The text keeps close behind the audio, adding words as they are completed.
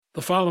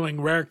The following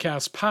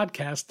Rarecast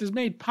podcast is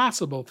made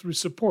possible through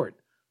support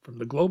from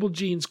the Global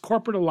Genes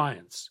Corporate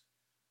Alliance.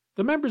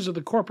 The members of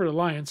the Corporate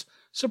Alliance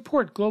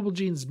support Global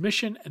Genes'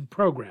 mission and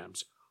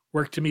programs,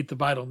 work to meet the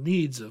vital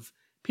needs of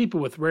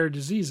people with rare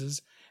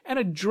diseases, and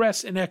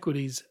address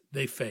inequities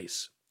they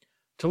face.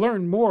 To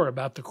learn more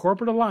about the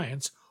Corporate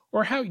Alliance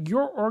or how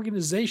your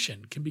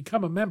organization can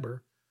become a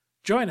member,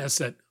 join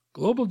us at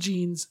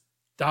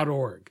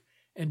globalgenes.org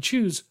and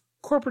choose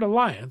Corporate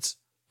Alliance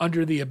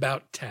under the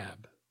About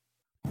tab.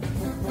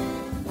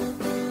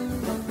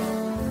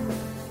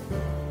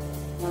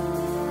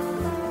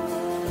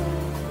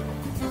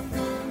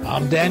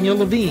 I'm Daniel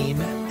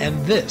Levine,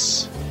 and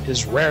this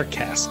is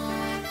Rarecast.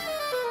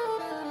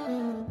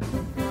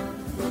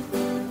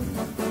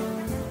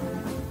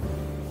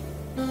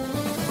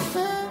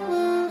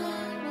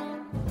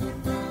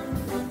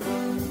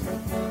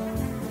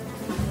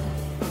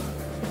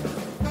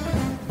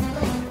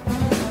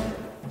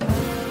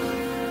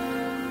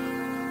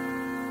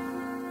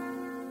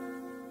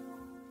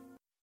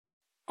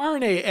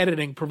 RNA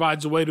editing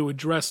provides a way to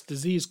address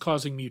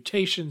disease-causing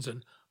mutations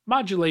and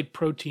modulate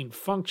protein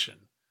function.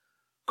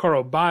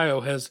 Korro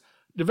Bio has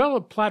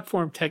developed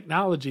platform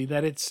technology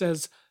that it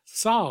says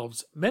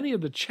solves many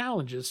of the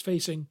challenges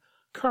facing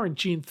current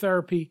gene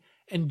therapy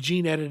and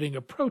gene editing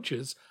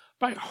approaches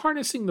by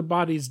harnessing the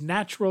body's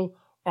natural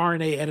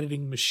RNA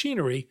editing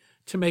machinery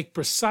to make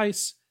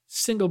precise,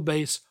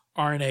 single-base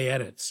RNA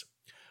edits.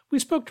 We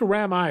spoke to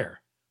Ram Aiyar,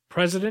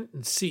 President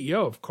and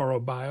CEO of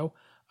Korro Bio,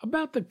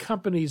 about the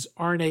company's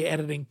RNA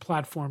editing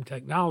platform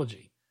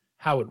technology,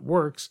 how it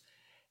works,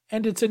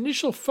 and its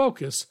initial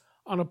focus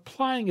on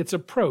applying its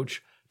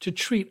approach to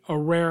treat a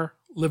rare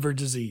liver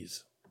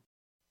disease.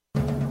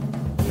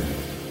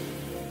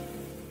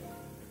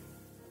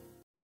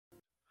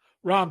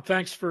 Ram,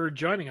 thanks for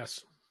joining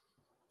us.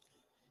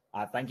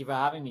 Thank you for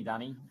having me,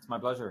 Danny. It's my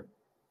pleasure.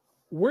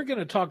 We're going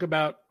to talk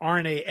about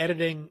RNA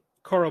editing,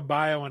 Korro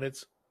Bio, and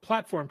its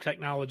platform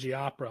technology,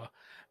 Opera.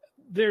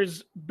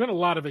 There's been a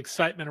lot of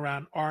excitement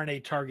around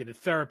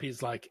RNA-targeted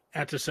therapies like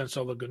antisense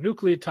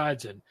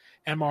oligonucleotides and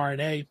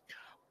mRNA.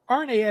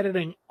 RNA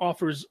editing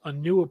offers a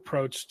new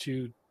approach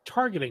to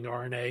targeting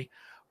RNA.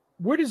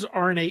 Where does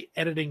RNA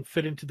editing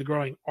fit into the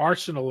growing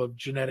arsenal of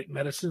genetic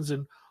medicines,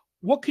 and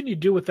what can you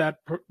do with that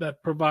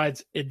that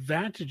provides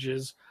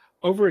advantages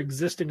over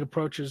existing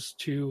approaches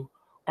to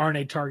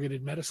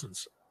RNA-targeted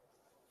medicines?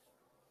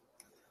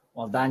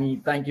 Well, Danny,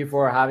 thank you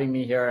for having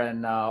me here,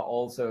 and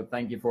also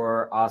thank you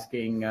for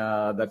asking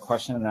the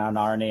question around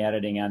RNA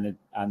editing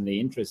and the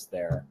interest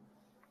there.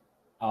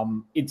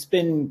 It's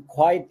been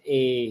quite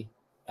a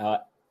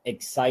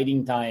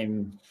exciting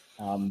time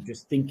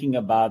just thinking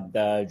about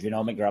the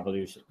genomic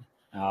revolution.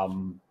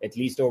 At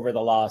least over the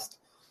last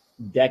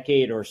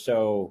decade or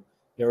so,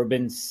 there have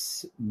been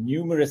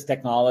numerous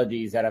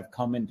technologies that have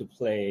come into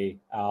play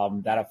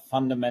that have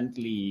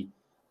fundamentally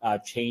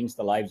changed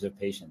the lives of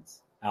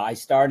patients. I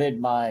started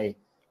my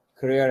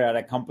career at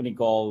a company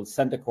called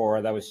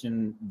Centocor that was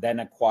then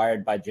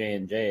acquired by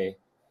J&J.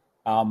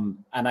 And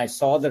I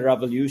saw the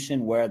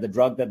revolution where the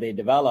drug that they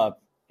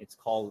developed, it's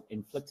called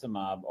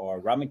infliximab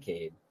or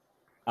Remicade,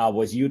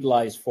 was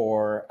utilized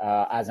for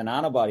as an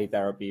antibody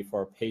therapy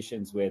for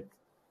patients with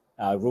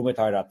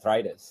rheumatoid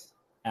arthritis.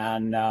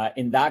 And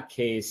in that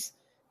case,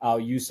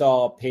 you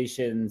saw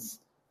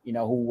patients,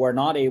 who were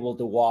not able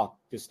to walk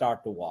to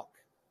start to walk.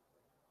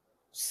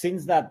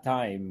 Since that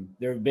time,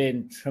 there have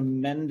been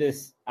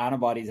tremendous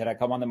antibodies that have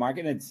come on the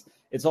market.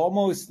 It's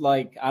almost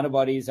like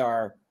antibodies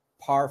are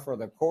par for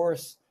the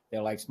course.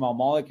 They're like small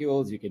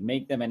molecules. You can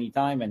make them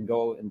anytime and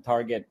go and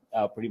target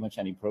pretty much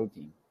any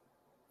protein.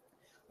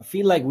 I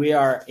feel like we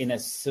are in a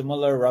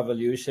similar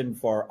revolution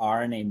for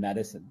RNA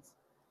medicines.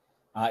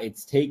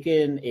 It's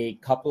taken a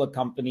couple of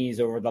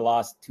companies over the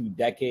last 2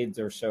 decades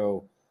or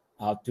so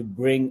to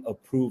bring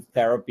approved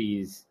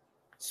therapies,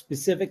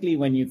 specifically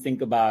when you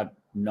think about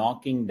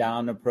knocking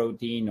down a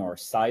protein or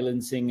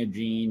silencing a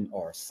gene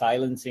or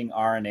silencing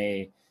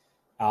RNA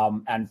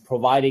and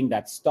providing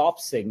that stop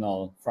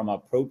signal from a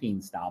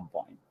protein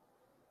standpoint.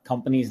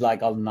 Companies like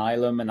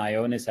Alnylam and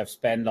Ionis have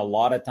spent a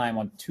lot of time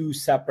on 2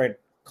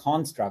 separate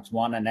constructs,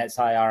 one an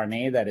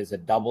siRNA that is a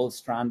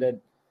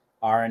double-stranded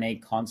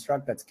RNA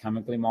construct that's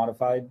chemically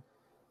modified,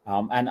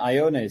 and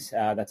Ionis,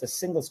 that's a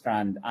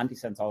single-strand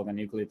antisense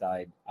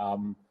oligonucleotide.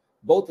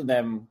 Both of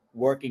them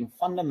working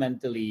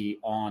fundamentally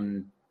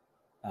on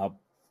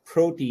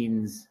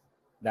proteins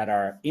that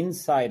are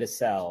inside a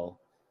cell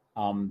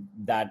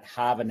that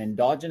have an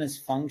endogenous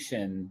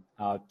function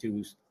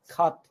to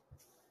cut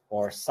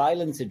or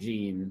silence a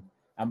gene.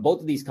 And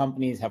both of these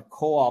companies have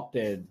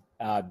co-opted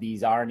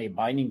these RNA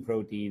binding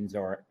proteins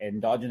or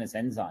endogenous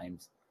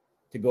enzymes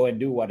to go and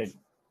do what it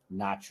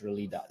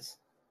naturally does.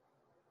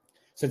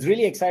 So it's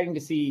really exciting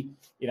to see,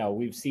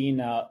 we've seen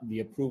the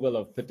approval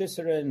of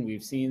patisiran.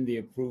 We've seen the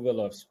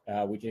approval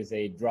of, which is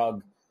a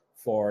drug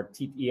for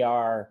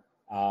TTR,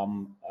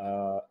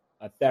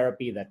 a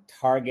therapy that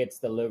targets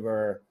the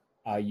liver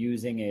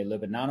using a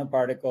lipid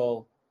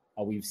nanoparticle.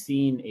 We've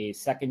seen a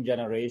second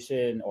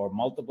generation or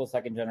multiple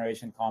second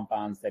generation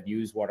compounds that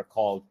use what are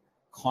called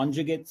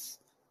conjugates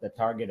that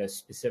target a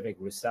specific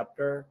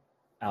receptor.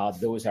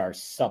 Those are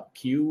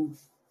sub-Q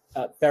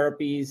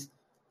therapies.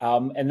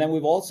 And then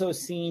we've also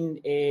seen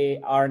a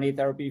RNA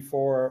therapy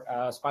for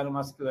spinal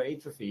muscular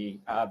atrophy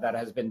that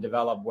has been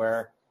developed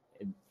where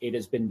it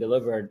has been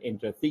delivered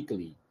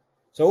intrathecally.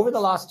 So over the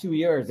last 2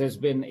 years, there's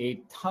been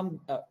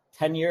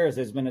 10 years,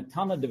 there's been a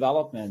ton of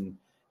development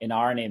in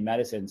RNA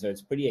medicine. So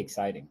it's pretty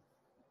exciting.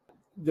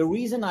 The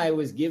reason I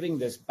was giving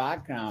this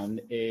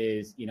background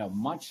is,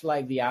 much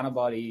like the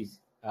antibodies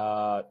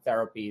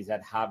therapies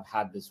that have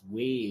had this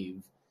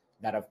wave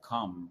that have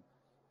come,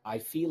 I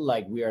feel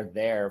like we are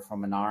there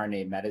from an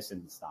RNA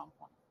medicine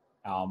standpoint.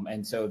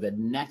 And so the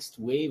next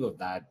wave of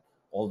that,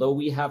 although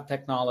we have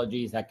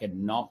technologies that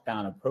can knock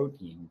down a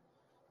protein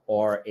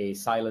or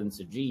silence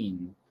a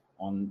gene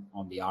on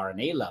the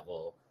RNA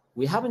level,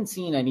 we haven't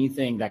seen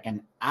anything that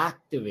can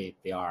activate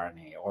the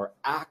RNA or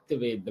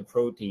activate the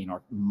protein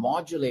or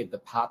modulate the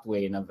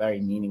pathway in a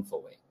very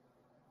meaningful way.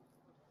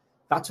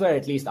 That's where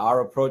at least our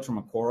approach from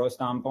a Korro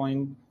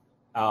standpoint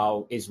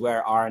is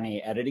where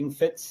RNA editing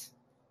fits.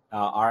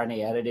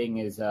 RNA editing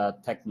is a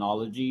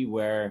technology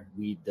where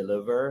we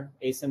deliver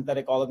a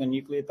synthetic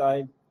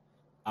oligonucleotide.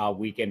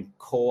 We can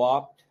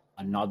co-opt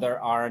another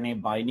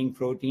RNA binding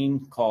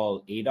protein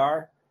called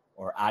ADAR,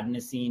 or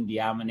adenosine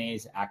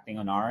deaminase acting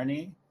on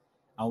RNA.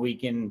 And we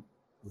can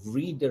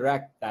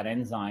redirect that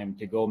enzyme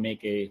to go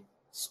make a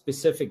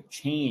specific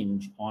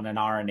change on an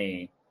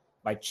RNA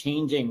by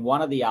changing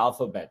one of the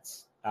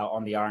alphabets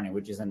on the RNA,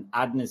 which is an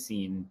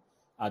adenosine,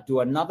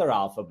 to another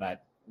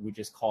alphabet, which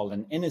is called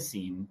an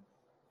inosine.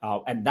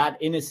 And that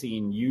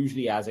inosine,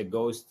 usually as it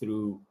goes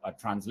through a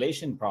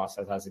translation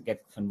process, as it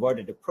gets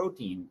converted to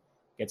protein,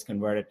 gets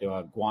converted to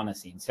a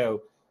guanosine.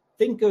 So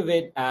think of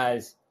it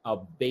as a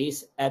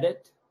base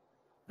edit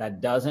that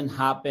doesn't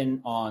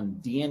happen on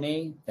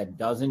DNA, that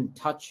doesn't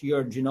touch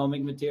your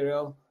genomic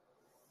material,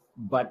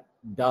 but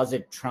does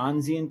it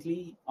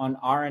transiently on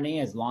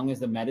RNA as long as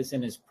the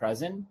medicine is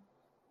present,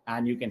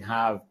 and you can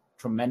have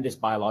tremendous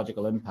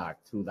biological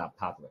impact through that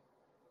pathway.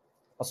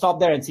 I'll stop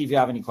there and see if you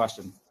have any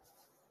questions.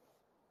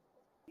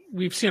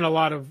 We've seen a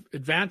lot of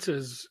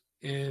advances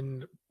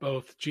in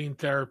both gene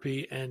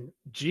therapy and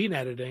gene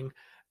editing.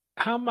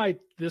 How might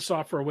this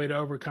offer a way to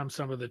overcome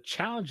some of the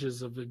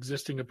challenges of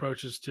existing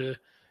approaches to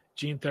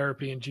gene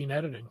therapy and gene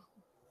editing?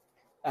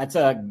 That's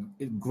a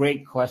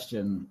great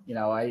question.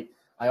 I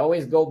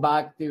always go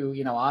back to,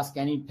 ask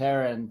any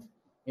parent,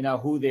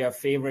 who their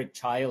favorite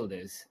child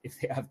is, if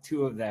they have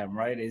two of them,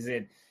 right? Is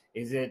it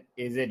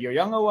your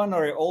younger one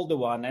or your older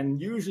one?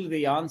 And usually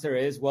the answer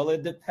is, well,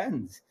 it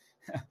depends.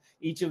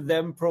 Each of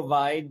them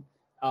provide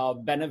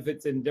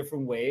benefits in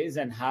different ways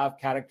and have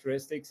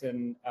characteristics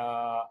and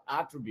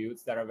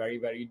attributes that are very,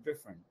 very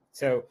different.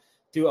 So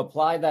to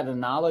apply that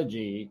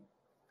analogy,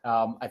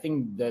 I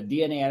think the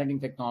DNA editing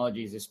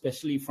technologies,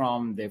 especially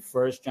from the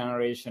first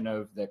generation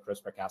of the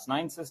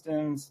CRISPR-Cas9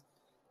 systems,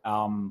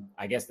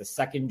 I guess the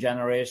second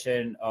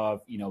generation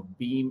of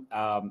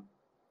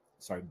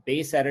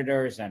base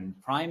editors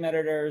and prime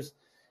editors,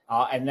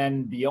 and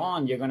then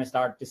beyond, you're going to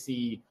start to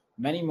see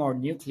many more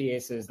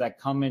nucleases that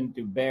come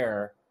into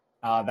bear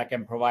that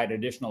can provide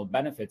additional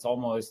benefits,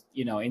 almost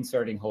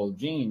inserting whole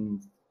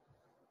genes.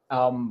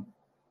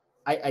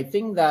 I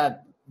think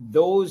that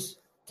those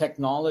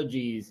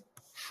technologies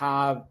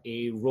have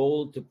a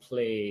role to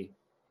play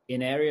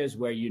in areas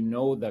where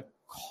the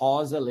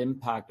causal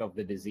impact of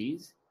the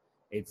disease.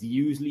 It's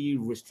usually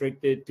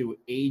restricted to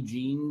a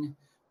gene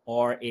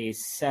or a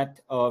set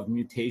of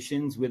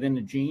mutations within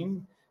a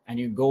gene, and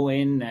you go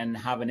in and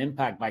have an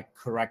impact by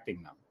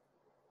correcting them.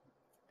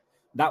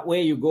 That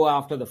way you go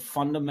after the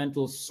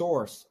fundamental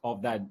source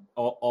of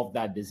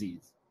that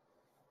disease.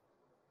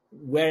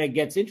 Where it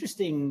gets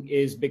interesting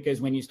is because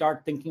when you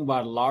start thinking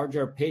about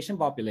larger patient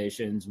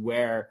populations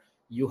where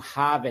you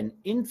have an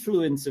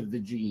influence of the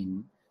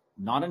gene,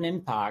 not an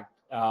impact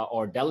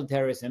or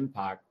deleterious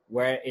impact,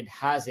 where it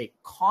has a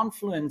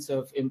confluence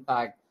of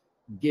impact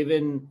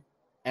given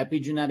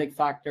epigenetic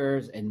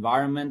factors,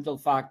 environmental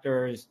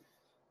factors,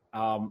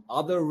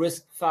 other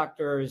risk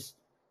factors,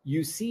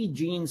 you see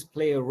genes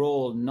play a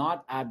role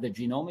not at the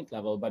genomic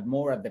level, but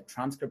more at the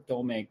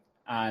transcriptomic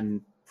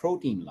and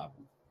protein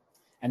level.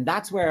 And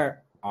that's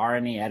where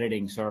RNA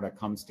editing sort of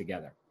comes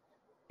together.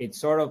 It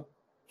sort of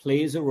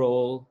plays a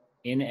role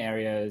in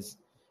areas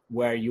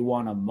where you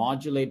want to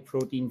modulate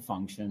protein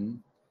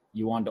function,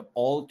 you want to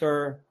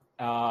alter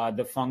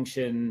the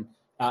function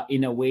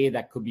in a way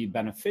that could be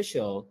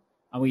beneficial.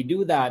 And we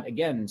do that,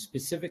 again,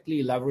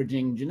 specifically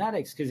leveraging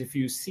genetics, because if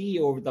you see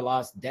over the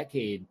last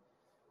decade,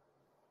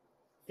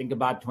 think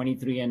about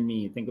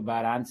 23andMe, think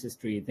about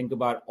Ancestry, think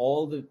about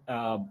all the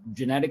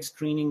genetic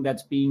screening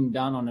that's being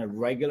done on a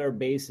regular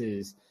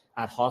basis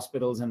at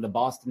hospitals in the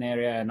Boston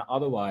area and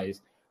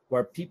otherwise,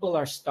 where people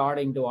are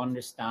starting to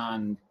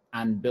understand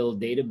and build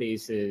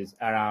databases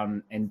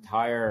around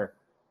entire,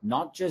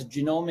 not just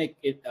genomic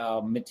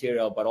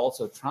material, but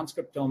also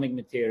transcriptomic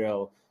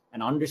material,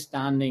 and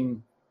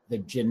understanding the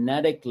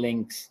genetic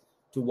links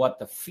to what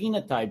the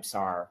phenotypes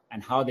are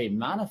and how they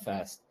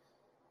manifest.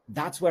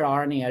 that's where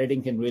RNA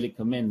editing can really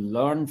come in,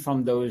 learn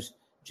from those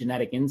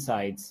genetic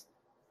insights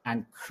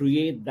and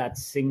create that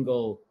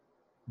single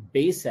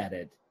base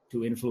edit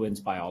to influence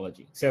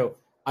biology. So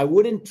I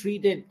wouldn't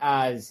treat it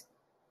as,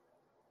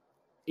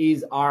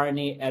 is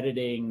RNA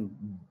editing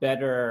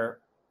better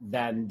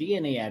than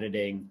DNA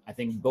editing? I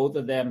think both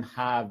of them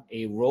have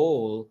a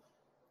role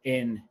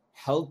in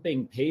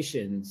helping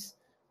patients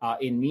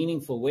in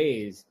meaningful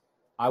ways.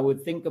 I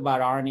would think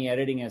about RNA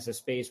editing as a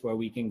space where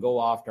we can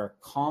go after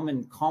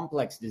common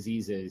complex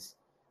diseases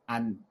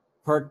and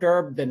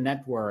perturb the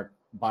network,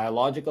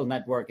 biological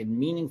network, in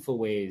meaningful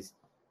ways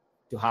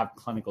to have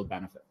clinical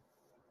benefit.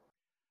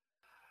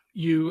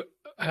 You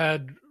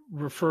had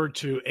referred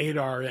to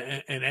ADAR,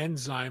 an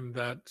enzyme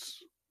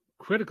that's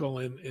critical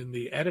in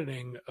the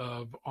editing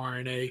of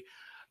RNA.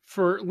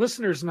 For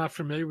listeners not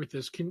familiar with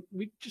this, can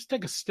we just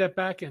take a step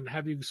back and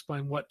have you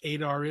explain what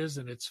ADAR is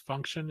and its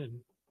function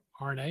in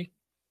RNA?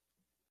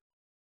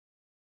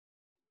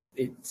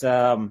 It's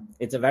a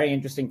very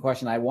interesting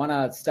question. I want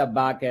to step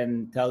back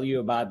and tell you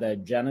about the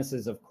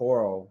genesis of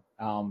Korro.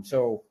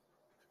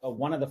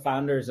 One of the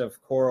founders of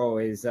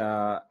Korro is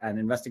an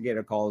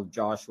investigator called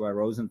Joshua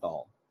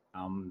Rosenthal,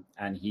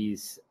 and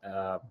he's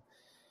a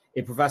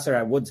professor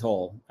at Woods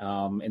Hole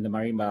in the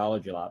marine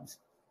biology labs,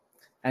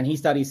 and he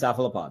studies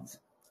cephalopods.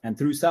 And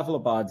through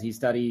cephalopods, he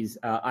studies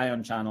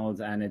ion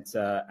channels and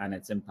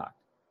its impact.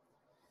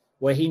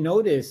 What he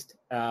noticed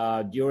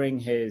during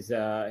his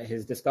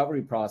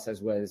discovery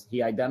process was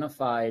he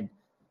identified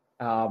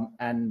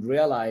and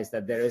realized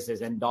that there is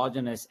this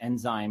endogenous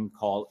enzyme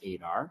called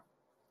ADAR.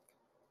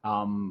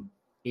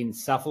 In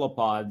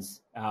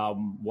cephalopods,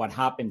 what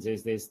happens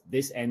is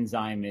this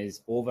enzyme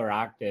is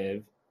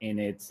overactive in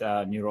its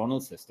neuronal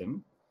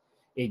system.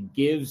 It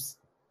gives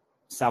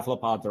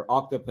cephalopods or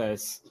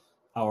octopus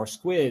or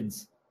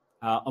squids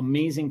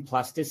amazing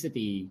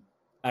plasticity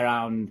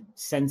around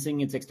sensing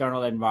its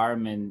external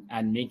environment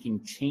and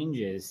making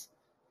changes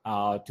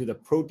to the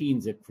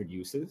proteins it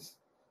produces.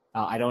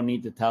 I don't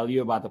need to tell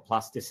you about the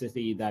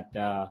plasticity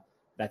that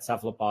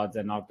cephalopods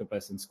and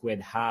octopus and squid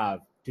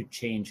have to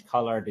change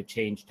color, to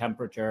change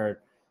temperature,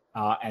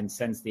 and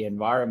sense the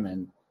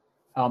environment.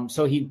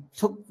 So he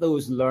took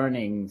those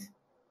learnings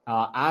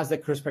as the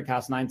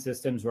CRISPR-Cas9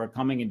 systems were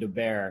coming into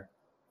bear,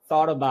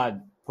 thought about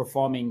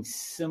performing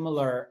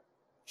similar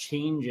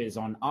changes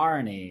on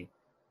RNA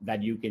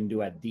that you can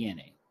do at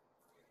DNA.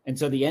 And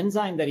so the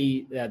enzyme that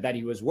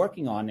he was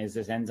working on is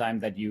this enzyme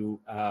that you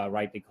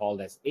rightly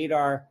called as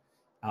ADAR.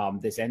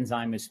 This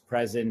enzyme is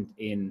present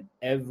in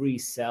every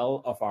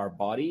cell of our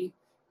body.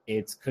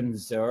 It's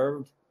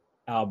conserved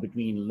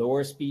between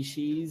lower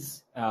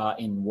species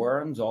in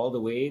worms all the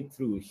way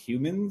through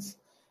humans.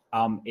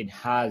 It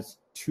has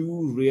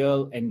two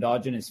real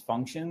endogenous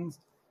functions.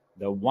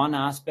 The one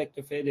aspect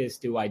of it is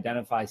to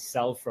identify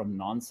self from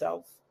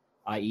non-self,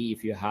 i.e.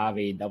 if you have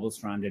a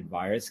double-stranded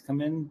virus come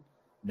in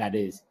that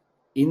is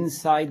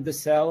inside the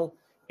cell,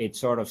 it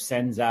sort of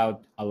sends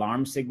out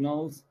alarm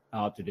signals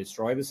to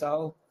destroy the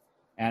cell.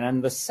 And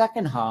in the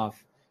second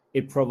half,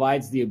 it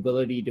provides the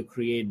ability to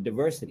create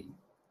diversity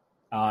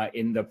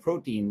in the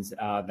proteins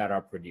that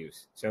are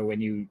produced. So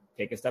when you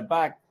take a step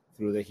back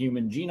through the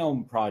Human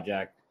Genome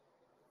Project,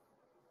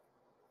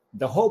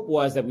 the hope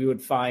was that we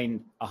would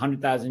find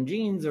 100,000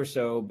 genes or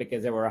so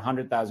because there were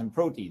 100,000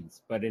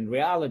 proteins. But in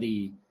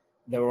reality,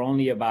 there were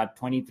only about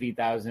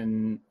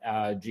 23,000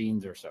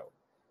 genes or so.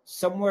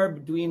 Somewhere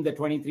between the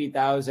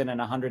 23,000 and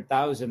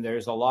 100,000,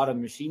 there's a lot of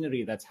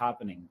machinery that's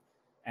happening.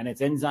 And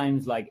it's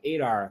enzymes like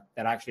ADAR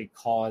that actually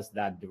cause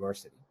that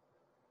diversity.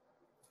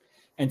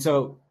 And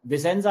so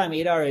this enzyme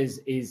ADAR is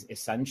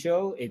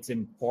essential. It's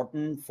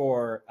important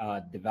for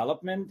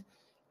development.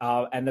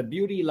 And the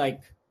beauty,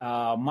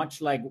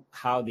 much like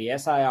how the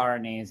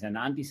siRNAs and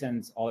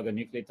antisense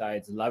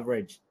oligonucleotides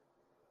leverage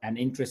an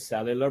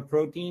intracellular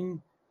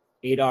protein,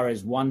 ADAR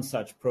is one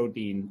such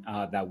protein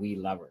that we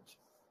leverage.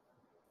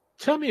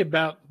 Tell me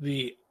about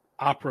the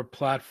Opera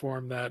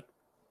platform that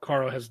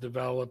Korro has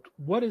developed.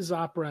 What is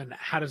Opera and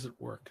how does it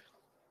work?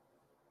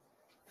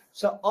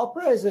 So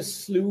Opera is a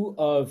slew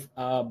of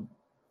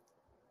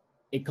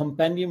a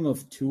compendium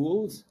of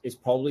tools is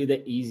probably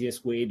the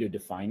easiest way to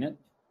define it.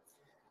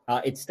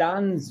 It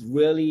stands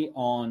really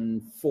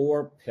on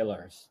 4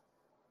 pillars.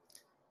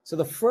 So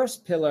the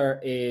first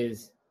pillar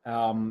is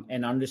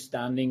an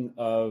understanding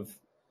of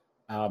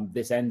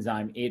this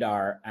enzyme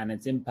ADAR and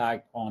its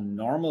impact on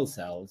normal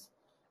cells,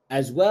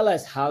 as well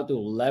as how to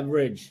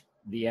leverage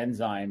the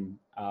enzyme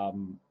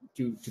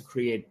to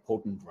create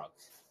potent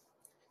drugs.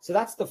 So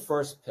that's the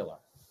first pillar.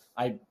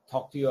 I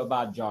talked to you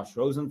about Josh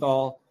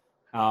Rosenthal.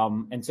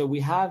 And so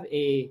we have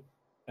a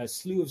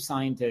slew of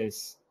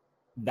scientists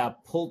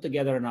that pull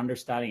together an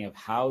understanding of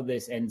how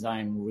this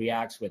enzyme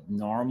reacts with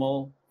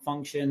normal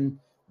function,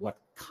 what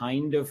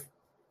kind of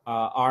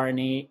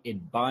RNA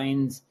it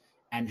binds,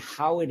 and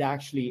how it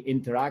actually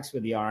interacts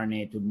with the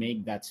RNA to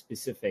make that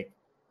specific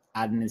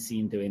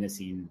adenosine to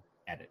inosine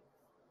edit.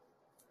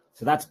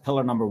 So that's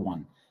pillar number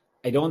 1.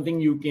 I don't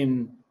think you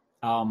can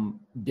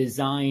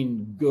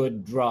design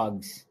good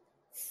drugs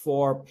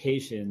for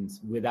patients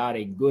without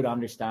a good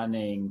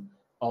understanding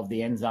of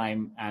the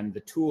enzyme and the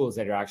tools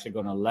that you're actually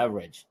going to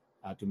leverage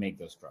to make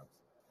those drugs.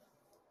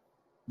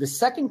 The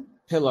second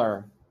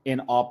pillar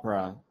in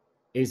Opera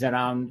is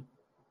around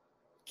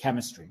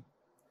chemistry.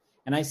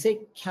 And I say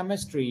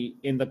chemistry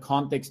in the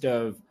context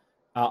of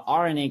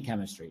RNA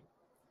chemistry.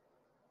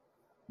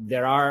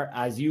 There are,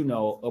 as you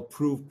know,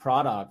 approved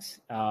products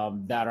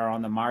that are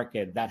on the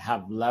market that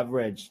have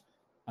leveraged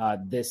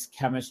this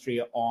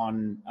chemistry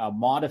on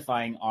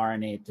modifying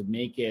RNA to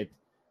make it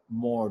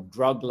more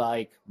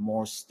drug-like,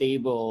 more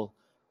stable,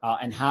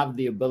 and have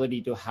the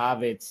ability to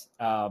have its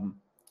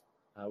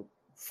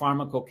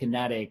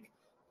pharmacokinetic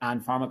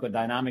and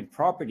pharmacodynamic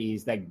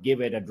properties that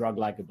give it a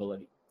drug-like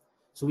ability.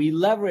 So we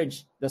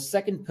leverage the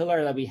second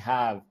pillar that we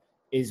have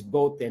is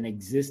both an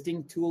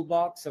existing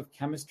toolbox of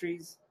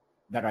chemistries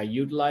that are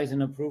utilized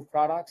in approved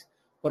products,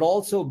 but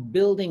also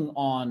building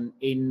on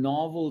a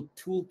novel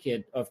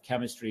toolkit of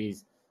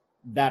chemistries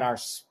that are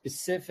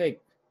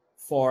specific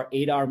for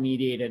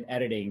ADAR-mediated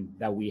editing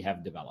that we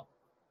have developed.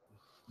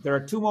 There are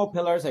two more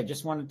pillars I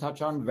just want to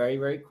touch on very,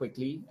 very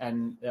quickly,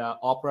 and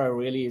Opera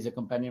really is a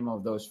compendium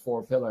of those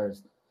four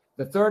pillars.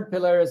 The third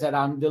pillar is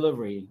around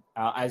delivery.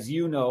 As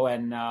you know,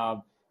 and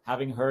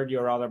having heard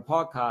your other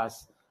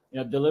podcasts,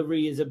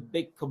 delivery is a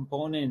big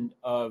component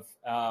of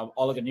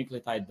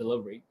oligonucleotide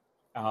delivery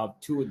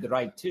to the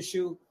right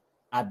tissue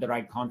at the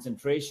right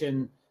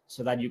concentration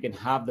so that you can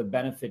have the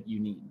benefit you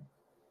need.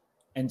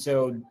 And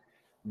so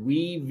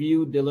we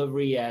view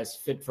delivery as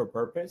fit for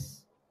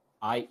purpose,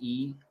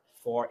 i.e.,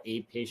 for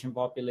a patient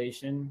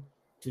population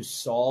to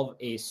solve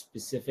a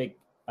specific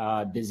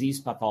disease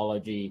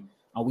pathology.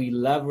 And we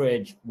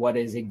leverage what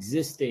is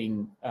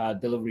existing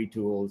delivery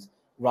tools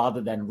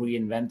rather than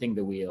reinventing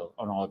the wheel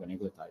on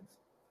oligonucleotides.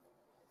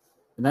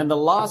 And then the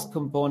last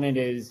component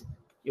is,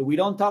 we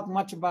don't talk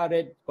much about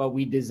it, but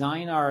we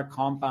design our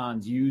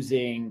compounds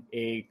using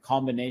a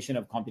combination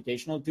of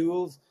computational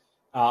tools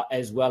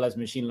as well as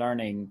machine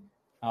learning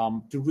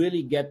to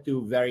really get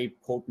to very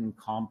potent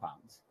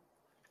compounds.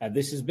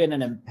 This has been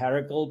an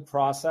empirical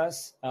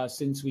process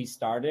since we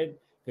started,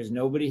 because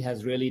nobody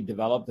has really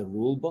developed a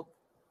rule book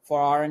for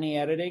RNA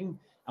editing.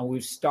 And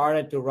we've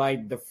started to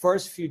write the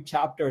first few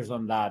chapters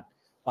on that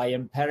by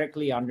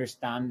empirically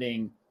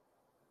understanding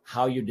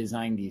how you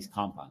design these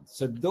compounds.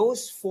 So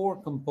those four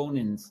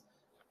components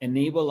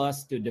enable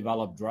us to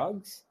develop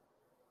drugs,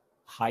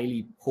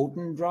 highly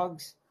potent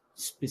drugs,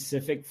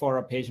 specific for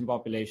a patient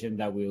population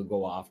that we'll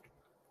go after.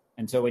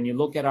 And so when you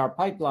look at our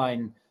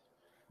pipeline,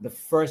 the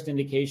first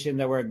indication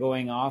that we're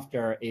going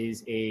after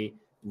is a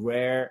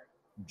rare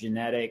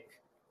genetic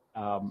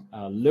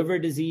liver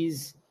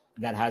disease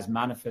that has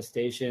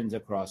manifestations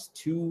across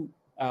two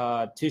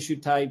tissue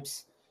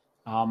types,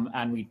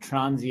 and we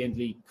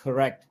transiently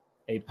correct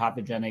a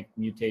pathogenic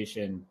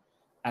mutation.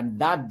 And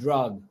that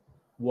drug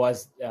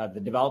was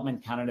the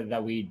development candidate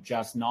that we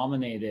just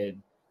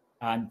nominated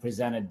and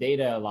presented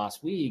data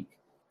last week,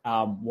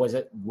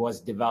 was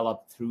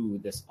developed through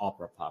this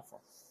Opera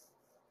platform.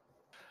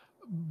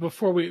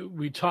 Before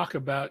we talk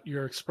about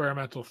your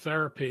experimental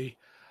therapy,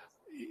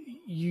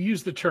 you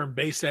used the term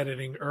base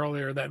editing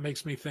earlier. That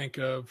makes me think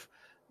of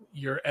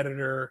your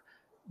editor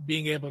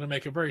being able to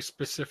make a very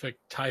specific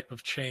type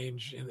of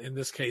change, in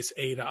this case,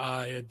 A to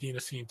I,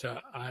 adenosine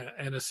to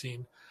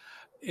inosine.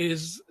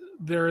 Is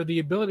there the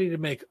ability to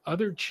make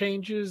other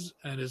changes,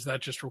 and is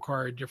that just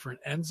require different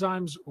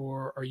enzymes,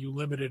 or are you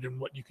limited in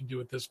what you can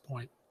do at this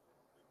point?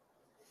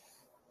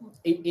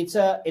 It's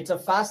a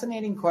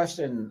fascinating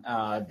question,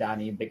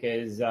 Danny,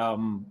 because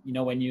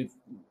when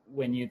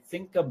you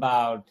think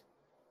about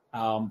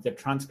the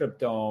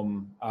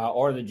transcriptome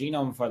or the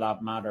genome for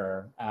that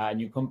matter, and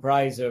you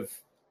comprise of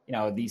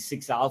these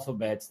 6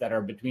 alphabets that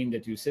are between the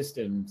two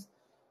systems,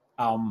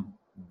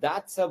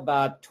 that's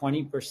about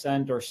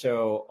 20% or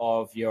so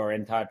of your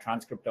entire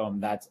transcriptome.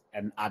 That's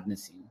an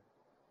adenosine.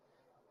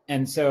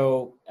 And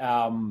so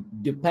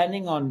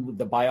depending on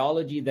the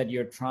biology that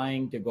you're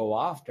trying to go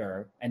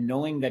after, and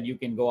knowing that you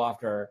can go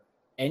after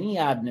any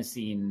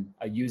adenosine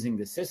using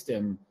the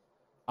system,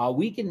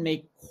 we can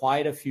make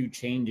quite a few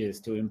changes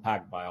to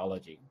impact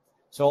biology.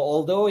 So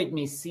although it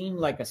may seem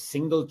like a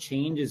single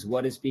change is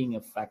what is being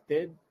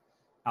affected,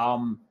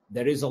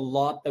 there is a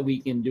lot that we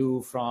can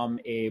do from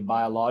a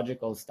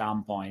biological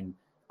standpoint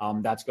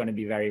that's going to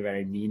be very,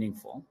 very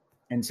meaningful.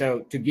 And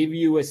so to give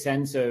you a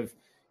sense of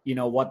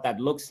what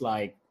that looks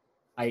like,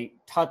 I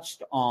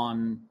touched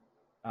on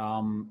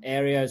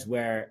areas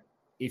where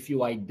if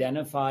you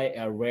identify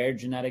a rare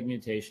genetic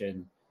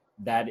mutation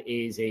that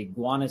is a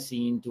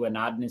guanosine to an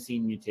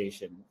adenosine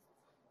mutation,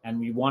 and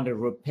we want to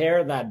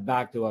repair that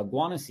back to a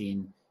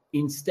guanosine,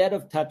 instead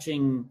of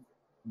touching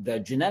the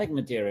genetic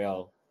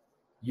material,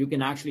 you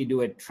can actually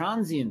do it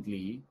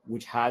transiently,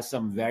 which has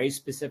some very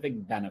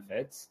specific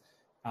benefits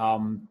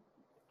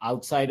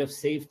outside of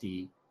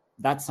safety.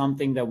 That's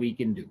something that we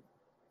can do.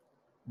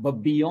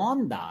 But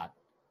beyond that,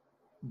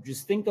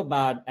 just think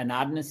about an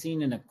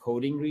adenosine in a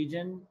coding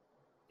region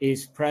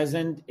is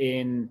present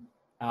in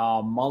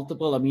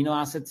multiple amino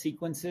acid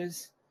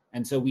sequences.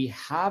 And so we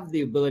have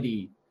the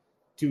ability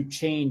to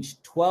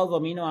change 12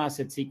 amino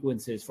acid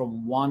sequences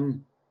from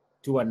one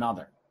to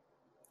another.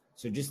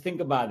 So just think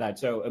about that.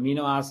 So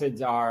amino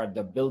acids are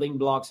the building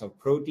blocks of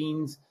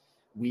proteins.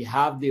 We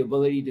have the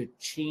ability to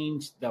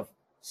change the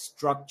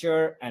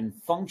structure and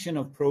function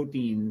of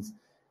proteins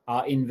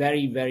in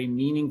very, very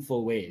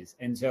meaningful ways.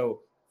 And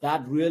so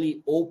that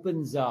really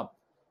opens up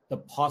the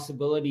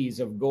possibilities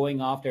of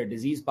going after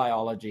disease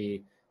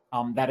biology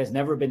that has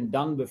never been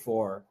done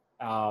before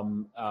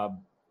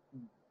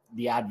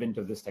the advent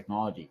of this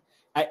technology.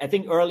 I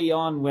think early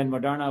on when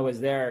Moderna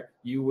was there,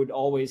 you would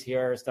always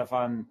hear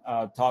Stefan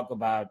talk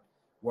about,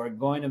 we're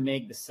going to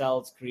make the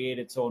cells create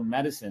its own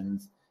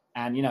medicines.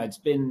 And, it's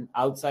been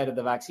outside of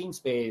the vaccine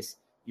space.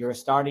 You're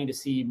starting to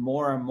see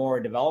more and more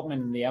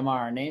development in the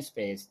mRNA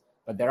space,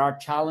 but there are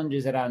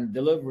challenges around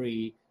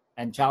delivery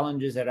and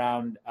challenges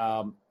around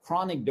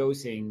chronic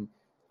dosing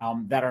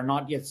that are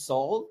not yet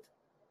solved.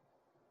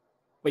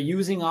 But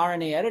using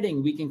RNA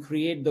editing, we can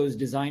create those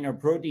designer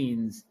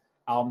proteins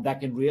that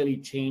can really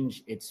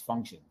change its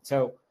function.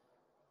 So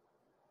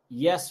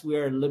yes,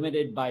 we're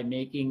limited by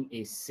making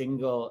a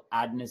single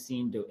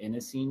adenosine to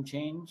inosine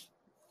change,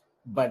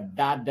 but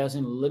that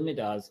doesn't limit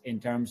us in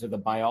terms of the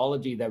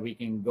biology that we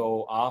can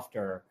go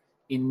after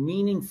in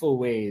meaningful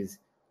ways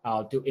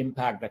to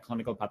impact the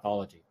clinical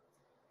pathology.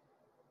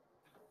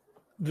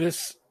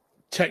 This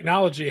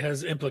technology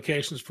has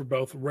implications for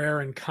both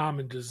rare and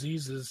common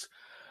diseases.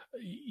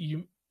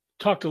 You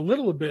talked a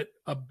little bit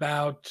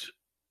about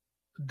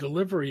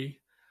delivery.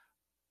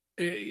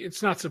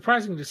 It's not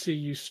surprising to see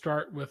you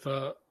start with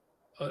a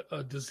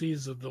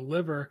disease of the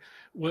liver.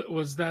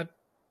 Was that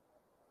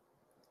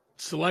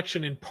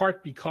selection in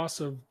part because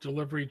of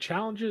delivery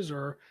challenges,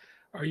 or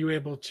are you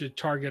able to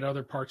target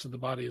other parts of the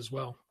body as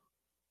well?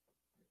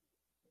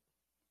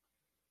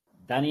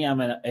 Danny,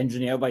 I'm an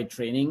engineer by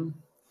training.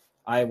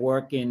 I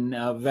work in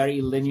a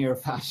very linear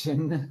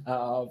fashion,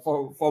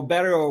 for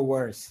better or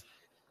worse.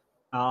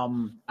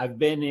 I've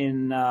been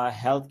in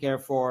healthcare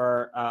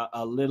for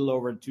a little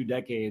over 2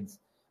 decades.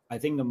 I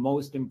think the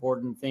most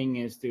important thing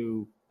is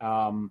to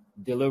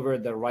deliver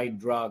the right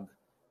drug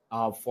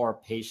for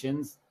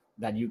patients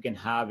that you can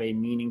have a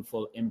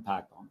meaningful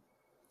impact on.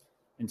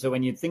 And so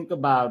when you think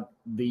about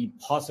the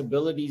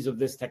possibilities of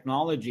this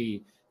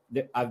technology,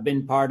 I've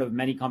been part of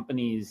many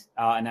companies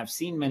and I've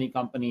seen many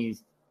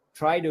companies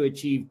try to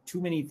achieve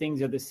too many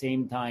things at the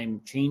same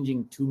time,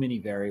 changing too many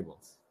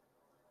variables.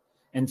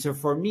 And so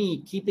for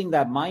me, keeping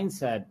that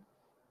mindset,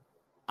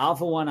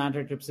 alpha-1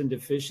 antitrypsin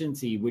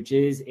deficiency, which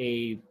is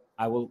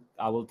I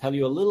will tell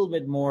you a little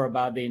bit more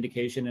about the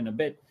indication in a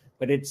bit,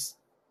 but it's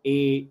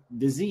a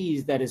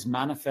disease that is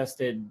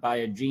manifested by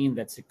a gene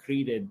that's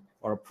secreted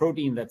or a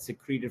protein that's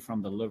secreted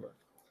from the liver.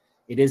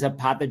 It is a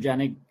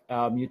pathogenic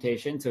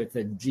mutation, so it's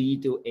a G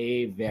to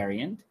A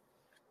variant.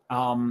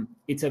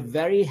 It's a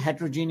very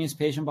heterogeneous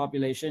patient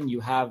population.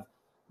 You have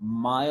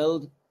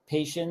mild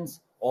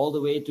patients all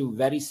the way to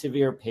very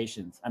severe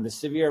patients. And the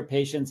severe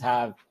patients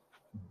have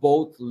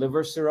both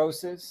liver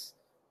cirrhosis,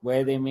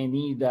 where they may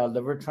need a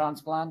liver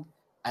transplant,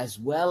 as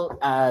well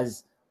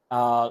as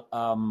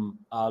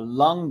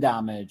lung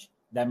damage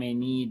that may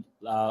need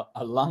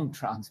a lung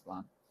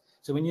transplant.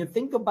 So when you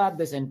think about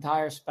this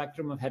entire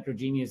spectrum of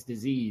heterogeneous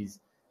disease,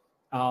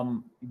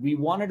 we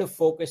wanted to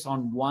focus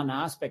on one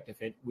aspect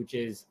of it, which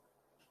is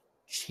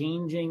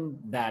changing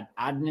that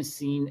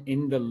adenosine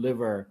in the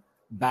liver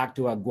back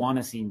to a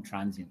guanosine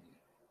transiently.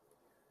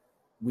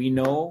 We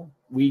know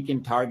we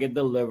can target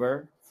the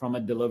liver from a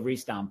delivery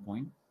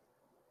standpoint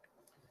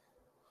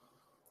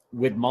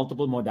with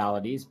multiple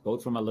modalities,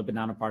 both from a lipid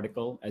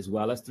nanoparticle as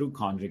well as through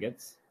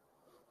conjugates.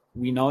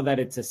 We know that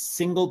it's a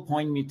single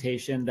point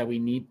mutation that we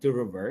need to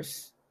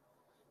reverse.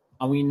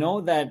 And we know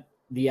that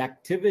the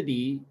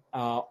activity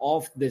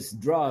of this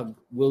drug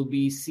will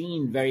be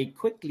seen very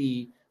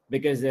quickly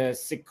because the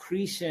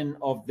secretion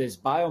of this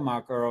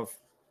biomarker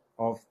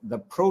of the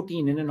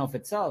protein in and of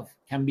itself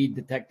can be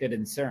detected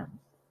in serum.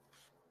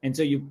 And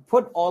so you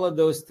put all of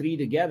those three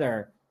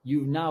together,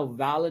 you've now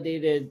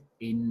validated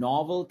a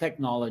novel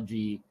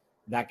technology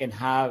that can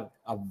have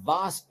a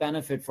vast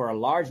benefit for a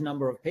large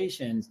number of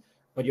patients,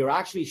 but you're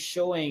actually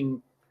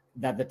showing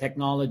that the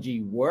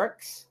technology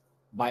works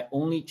by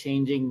only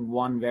changing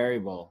one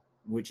variable,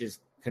 which is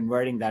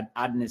converting that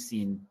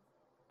adenosine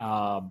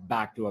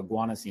back to a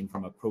guanosine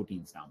from a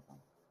protein standpoint.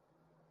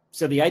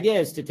 So the idea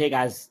is to take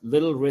as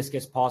little risk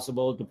as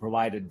possible to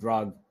provide a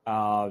drug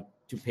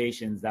to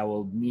patients that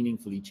will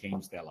meaningfully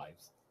change their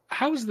lives.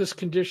 How is this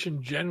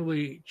condition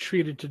generally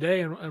treated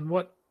today, and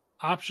what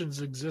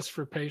options exist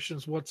for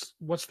patients?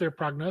 What's their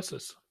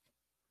prognosis?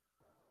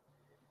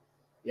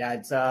 Yeah,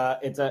 it's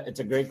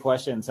a great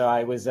question. So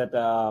I was at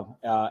the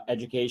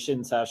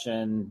education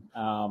session.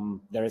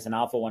 There is an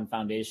Alpha-1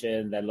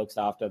 Foundation that looks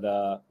after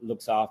the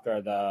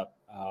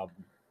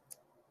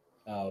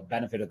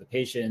benefit of the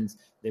patients.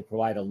 They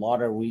provide a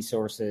lot of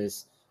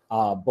resources,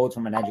 both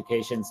from an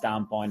education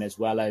standpoint as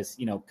well as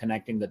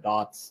connecting the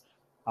dots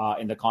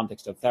in the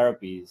context of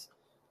therapies.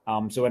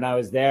 So when I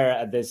was there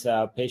at this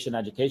patient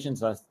education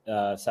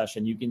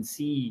session, you can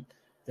see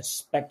the the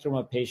spectrum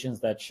of patients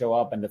that show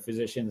up and the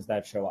physicians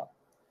that show up.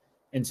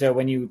 And so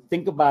when you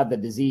think about the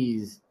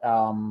disease,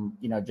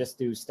 just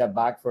to step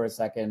back for a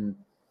second,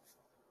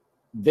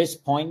 this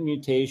point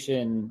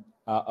mutation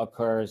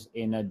occurs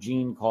in a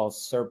gene called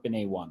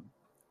SERPINA1.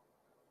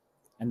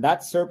 And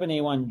that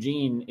SERPINA1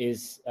 gene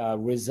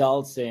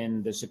results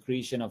in the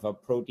secretion of a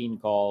protein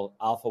called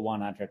alpha-1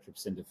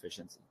 antitrypsin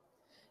deficiency.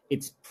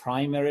 It's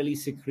primarily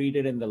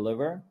secreted in the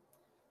liver,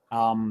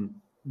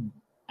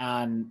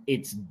 and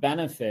its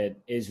benefit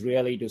is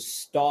really to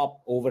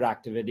stop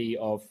overactivity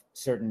of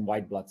certain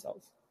white blood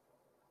cells.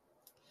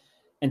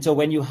 And so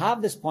when you have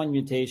this point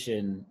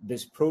mutation,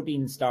 this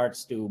protein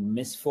starts to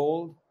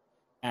misfold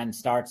and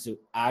starts to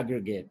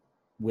aggregate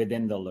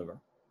within the liver.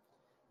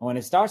 And when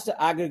it starts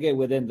to aggregate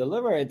within the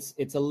liver, it's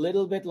a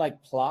little bit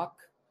like plaque.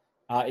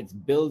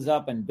 It builds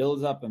up and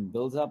builds up and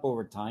builds up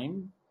over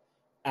time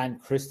and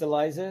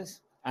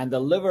crystallizes. And the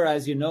liver,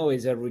 as you know,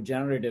 is a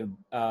regenerative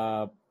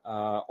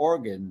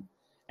organ.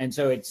 And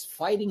so it's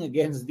fighting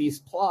against these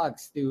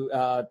plaques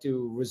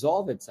to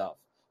resolve itself.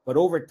 But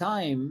over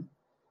time,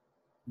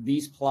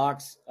 these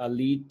plaques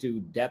lead to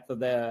death of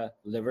the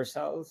liver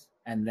cells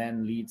and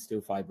then leads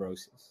to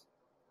fibrosis.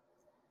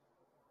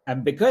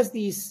 And because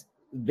this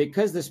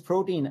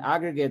protein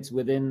aggregates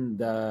within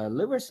the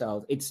liver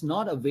cells, it's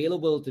not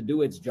available to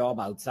do its job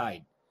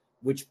outside,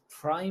 which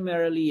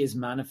primarily is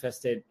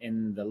manifested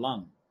in the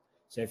lung.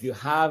 So if you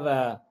have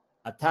an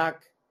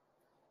attack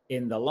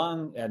in the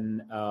lung,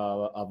 and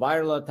a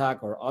viral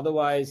attack or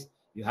otherwise,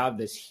 you have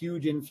this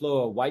huge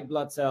inflow of white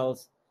blood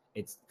cells.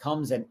 It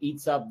comes and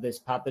eats up this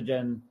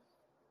pathogen,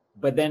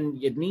 but then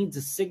it needs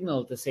a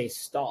signal to say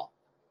stop.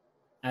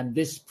 And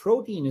this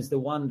protein is the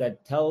one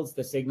that tells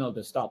the signal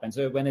to stop. And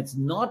so when it's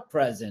not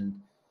present,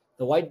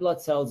 the white blood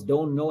cells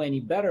don't know any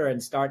better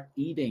and start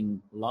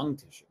eating lung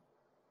tissue.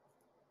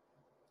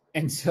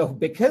 And so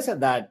because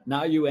of that,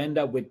 now you end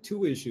up with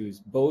two issues,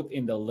 both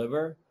in the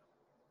liver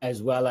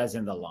as well as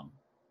in the lung.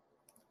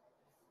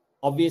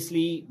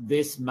 Obviously,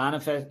 this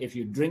manifests if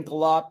you drink a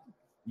lot,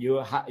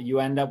 you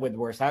end up with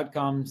worse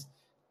outcomes.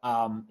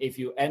 If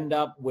you end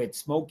up with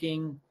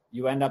smoking,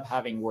 you end up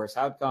having worse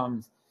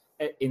outcomes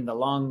in the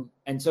lung.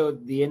 And so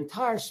the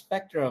entire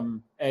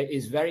spectrum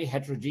is very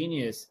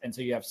heterogeneous. And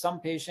so you have some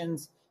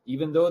patients,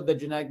 even though the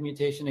genetic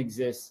mutation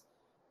exists,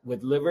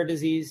 with liver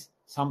disease,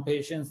 some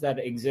patients that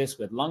exist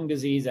with lung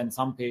disease, and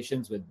some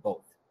patients with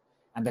both.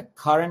 And the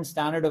current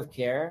standard of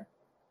care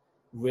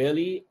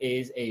really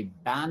is a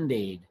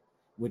Band-Aid,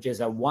 which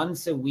is a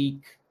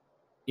once-a-week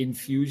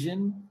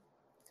infusion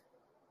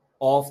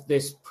of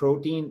this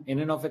protein in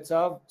and of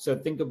itself. So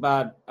think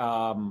about,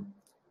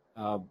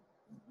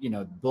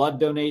 blood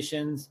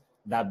donations.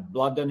 That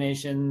blood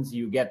donations,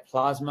 you get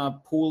plasma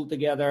pooled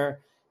together.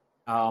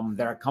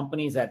 There are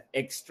companies that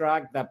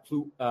extract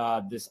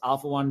this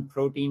alpha-1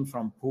 protein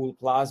from pooled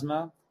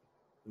plasma,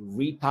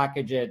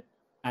 repackage it,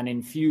 and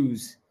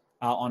infuse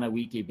on a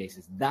weekly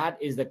basis. That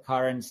is the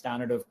current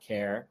standard of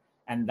care,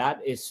 and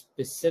that is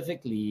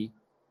specifically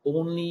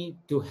only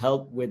to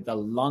help with the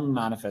lung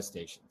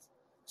manifestations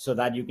so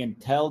that you can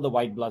tell the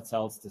white blood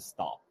cells to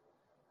stop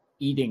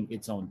eating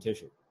its own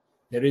tissue.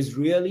 There is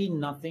really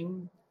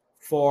nothing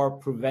for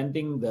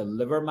preventing the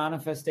liver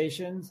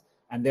manifestations,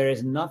 and there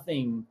is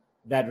nothing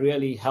that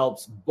really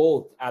helps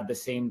both at the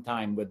same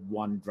time with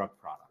one drug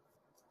product,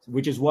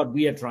 which is what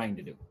we are trying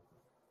to do.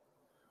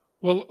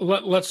 Well,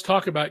 let's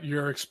talk about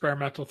your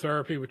experimental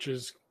therapy, which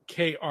is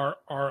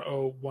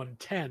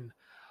KRRO-110.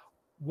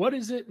 What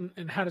is it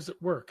and how does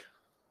it work?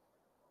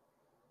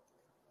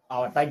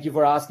 Oh, thank you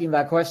for asking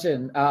that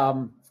question.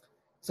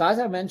 So as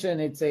I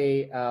mentioned, it's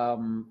a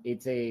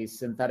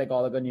synthetic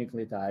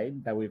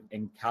oligonucleotide that we've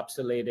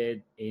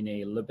encapsulated in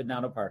a lipid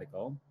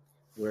nanoparticle.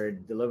 We're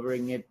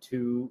delivering it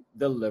to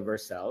the liver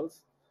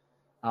cells.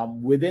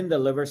 Within the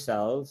liver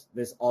cells,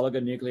 this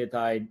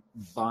oligonucleotide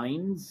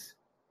binds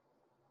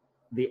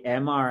the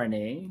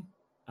mRNA,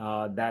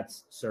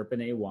 that's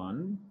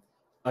SERPINA1,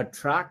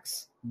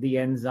 attracts the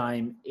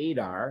enzyme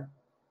ADAR,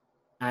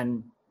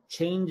 and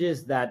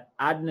changes that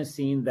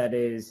adenosine that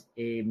is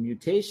a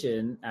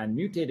mutation and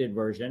mutated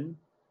version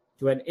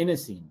to an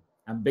inosine.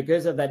 And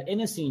because of that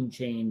inosine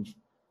change,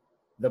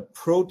 the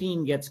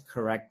protein gets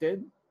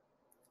corrected.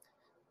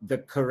 The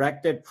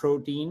corrected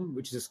protein,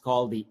 which is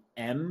called the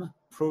M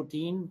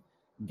protein,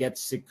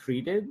 gets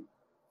secreted.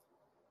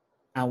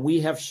 And we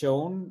have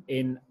shown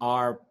in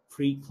our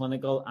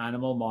preclinical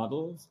animal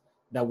models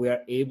that we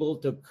are able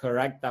to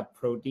correct that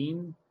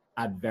protein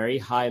at very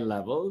high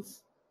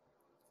levels.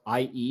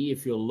 i.e.,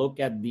 if you look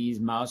at these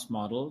mouse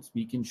models,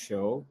 we can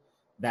show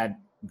that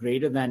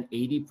greater than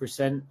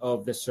 80%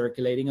 of the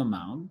circulating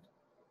amount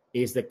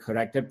is the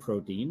corrected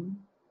protein.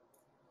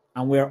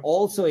 And we're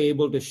also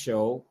able to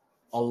show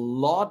a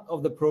lot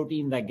of the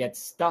protein that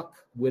gets stuck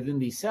within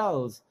these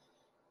cells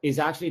is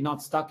actually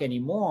not stuck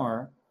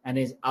anymore and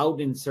is out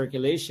in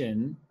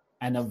circulation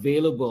and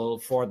available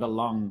for the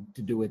lung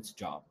to do its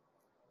job.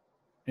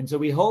 And so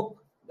we hope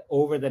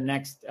over the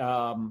next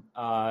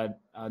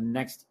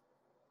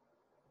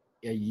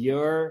a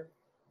year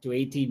to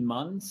 18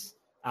 months,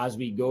 as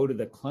we go to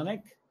the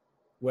clinic,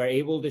 we're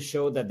able to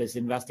show that this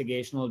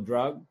investigational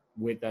drug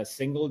with a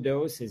single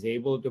dose is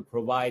able to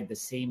provide the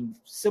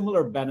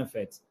similar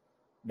benefits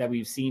that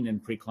we've seen in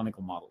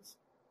preclinical models.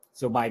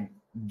 So by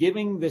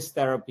giving this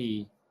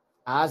therapy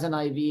as an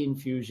IV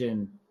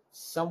infusion,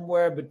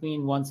 somewhere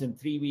between once in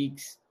 3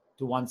 weeks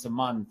to once a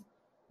month,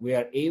 we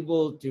are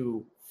able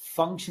to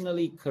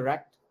functionally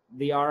correct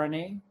the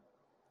RNA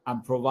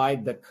and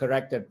provide the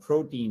corrected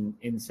protein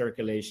in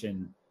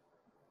circulation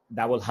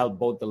that will help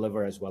both the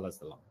liver as well as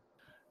the lung.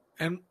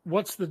 And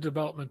what's the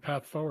development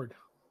path forward?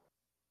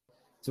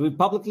 So we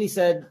publicly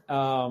said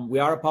we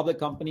are a public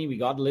company. We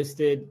got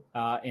listed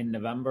in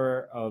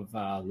November of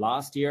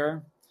last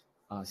year.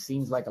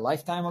 Seems like a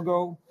lifetime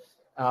ago.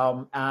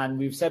 And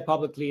we've said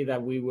publicly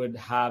that we would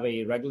have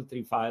a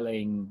regulatory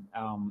filing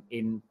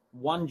in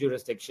one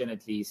jurisdiction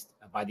at least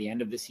by the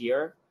end of this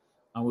year.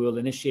 And we will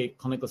initiate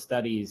clinical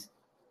studies,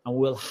 and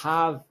we'll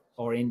have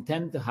or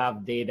intend to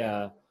have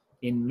data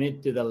in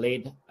mid to the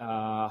late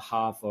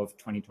half of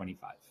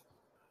 2025.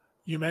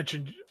 You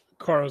mentioned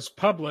Korro's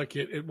public.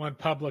 It went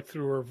public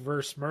through a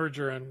reverse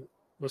merger and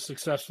was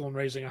successful in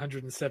raising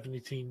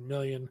 $117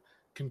 million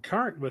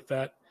concurrent with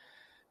that.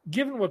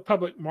 Given what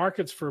public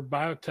markets for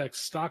biotech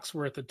stocks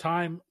were at the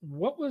time,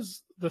 what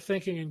was the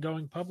thinking in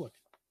going public?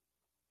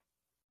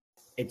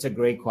 It's a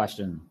great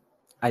question.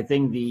 I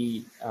think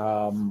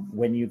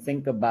when you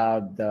think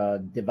about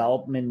the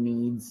development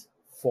needs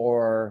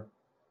for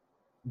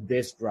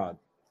this drug,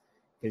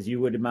 because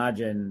you would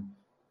imagine,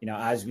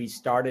 as we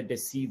started to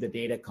see the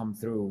data come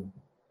through,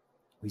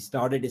 we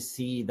started to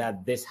see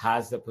that this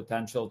has the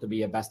potential to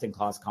be a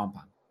best-in-class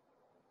compound.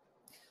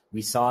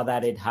 We saw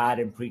that it had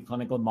in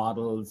preclinical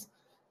models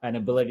an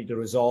ability to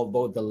resolve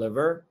both the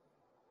liver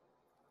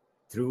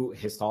through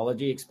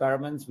histology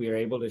experiments. We are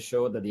able to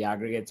show that the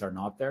aggregates are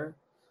not there.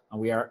 And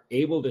we are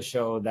able to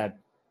show that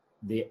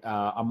the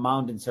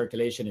amount in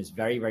circulation is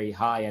very, very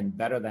high and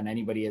better than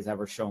anybody has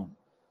ever shown.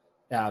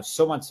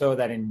 So much so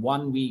that in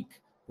 1 week,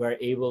 we're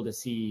able to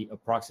see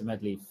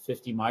approximately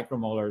 50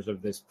 micromolars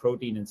of this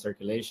protein in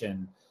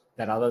circulation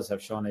that others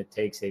have shown it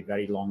takes a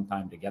very long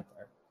time to get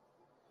there.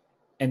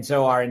 And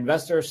so our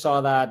investors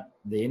saw that,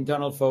 the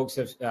internal folks,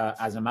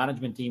 as a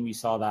management team, we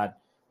saw that.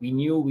 We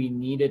knew we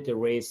needed to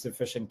raise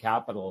sufficient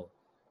capital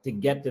to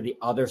get to the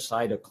other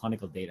side of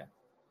clinical data.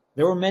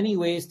 There were many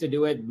ways to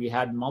do it. We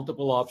had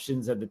multiple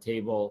options at the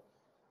table.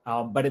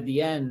 But at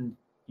the end,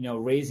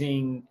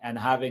 raising and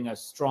having a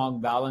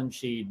strong balance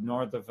sheet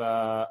north of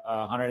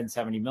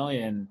 170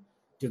 million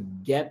to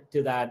get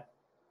to that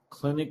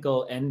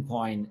clinical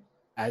endpoint,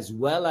 as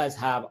well as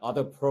have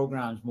other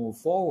programs move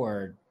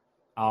forward,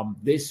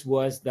 this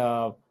was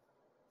the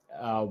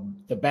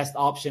best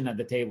option at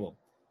the table.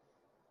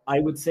 I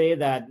would say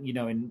that,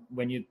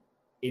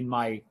 in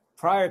my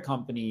prior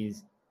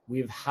companies,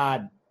 we've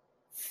had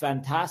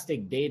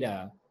fantastic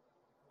data,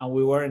 and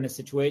we were in a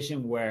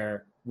situation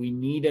where we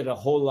needed a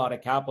whole lot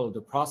of capital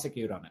to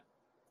prosecute on it.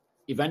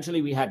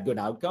 Eventually, we had good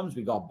outcomes.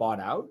 We got bought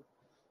out.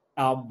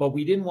 But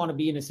we didn't want to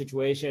be in a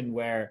situation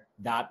where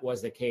that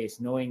was the case,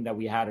 knowing that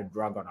we had a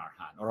drug on our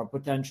hand or a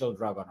potential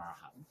drug on our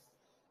hand.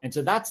 And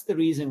so that's the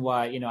reason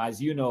why,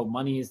 as you know,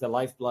 money is the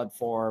lifeblood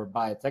for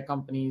biotech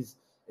companies,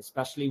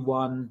 especially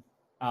one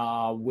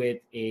with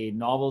a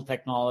novel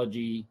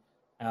technology.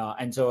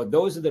 And so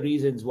those are the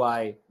reasons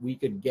why we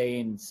could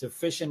gain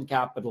sufficient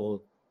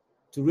capital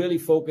to really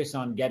focus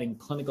on getting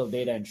clinical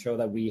data and show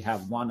that we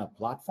have, one, a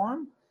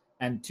platform,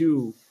 and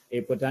two,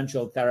 a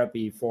potential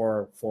therapy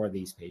for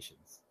these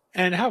patients.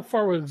 And how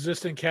far will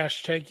existing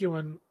cash take you,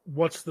 and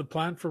what's the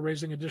plan for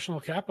raising additional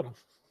capital?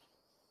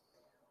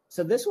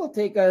 So this will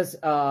take us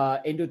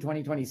into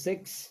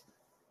 2026.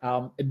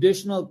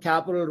 Additional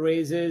capital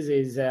raises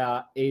is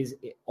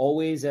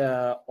always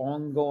an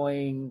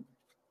ongoing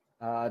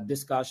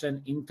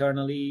discussion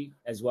internally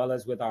as well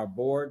as with our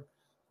board.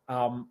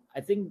 I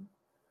think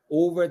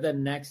over the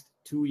next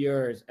 2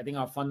 years, I think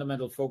our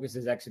fundamental focus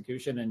is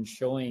execution and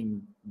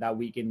showing that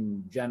we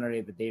can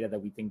generate the data that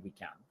we think we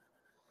can.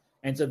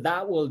 And so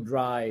that will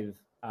drive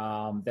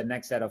the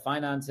next set of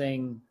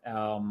financing.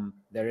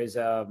 There is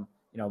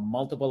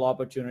multiple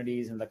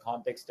opportunities in the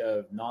context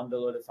of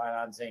non-dilutive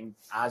financing,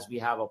 as we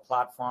have a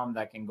platform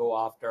that can go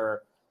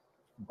after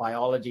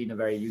biology in a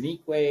very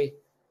unique way.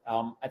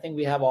 I think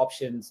we have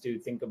options to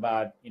think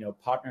about,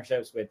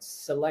 partnerships with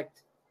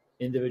select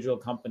individual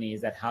companies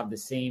that have the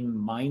same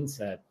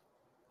mindset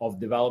of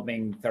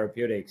developing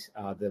therapeutics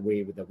the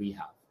way that we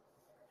have.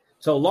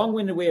 So a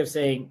long-winded way of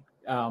saying,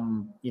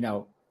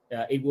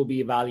 it will be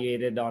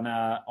evaluated on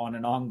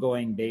an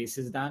ongoing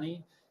basis,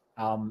 Danny.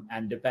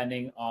 And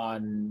depending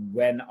on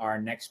when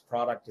our next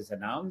product is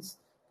announced,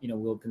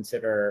 we'll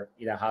consider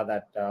how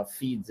that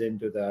feeds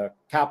into the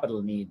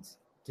capital needs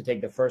to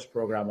take the first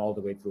program all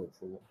the way through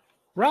approval.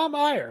 Ram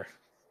Aiyar,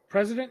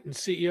 President and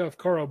CEO of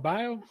Korro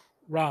Bio.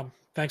 Ram,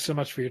 thanks so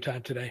much for your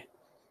time today.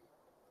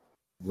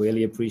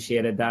 Really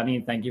appreciate it,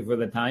 Danny. Thank you for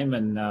the time,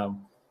 and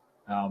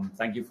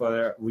thank you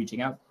for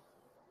reaching out.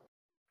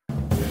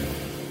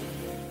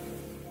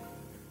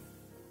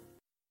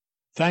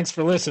 Thanks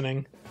for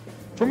listening.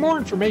 For more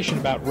information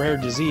about rare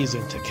disease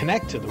and to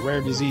connect to the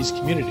rare disease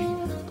community,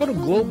 go to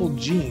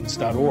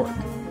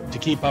globalgenes.org. To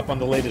keep up on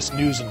the latest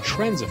news and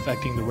trends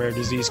affecting the rare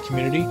disease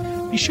community,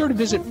 be sure to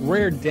visit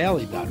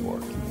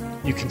raredaily.org.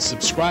 You can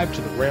subscribe to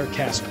the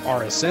Rarecast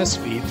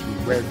RSS feed through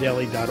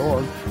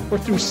raredaily.org or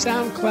through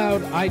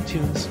SoundCloud,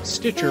 iTunes,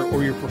 Stitcher,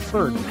 or your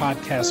preferred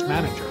podcast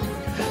manager.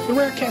 The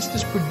Rarecast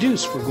is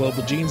produced for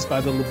Global Genes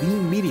by the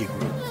Levine Media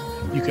Group.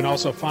 You can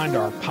also find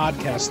our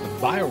podcast, The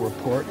Bio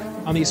Report,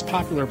 on these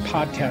popular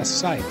podcast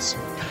sites.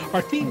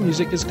 Our theme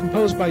music is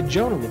composed by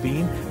Jonah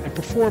Levine and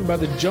performed by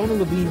the Jonah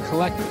Levine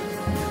Collective.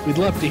 We'd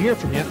love to hear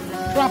from you.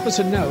 Drop us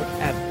a note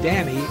at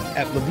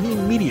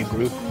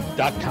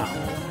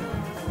danny@levinemediagroup.com.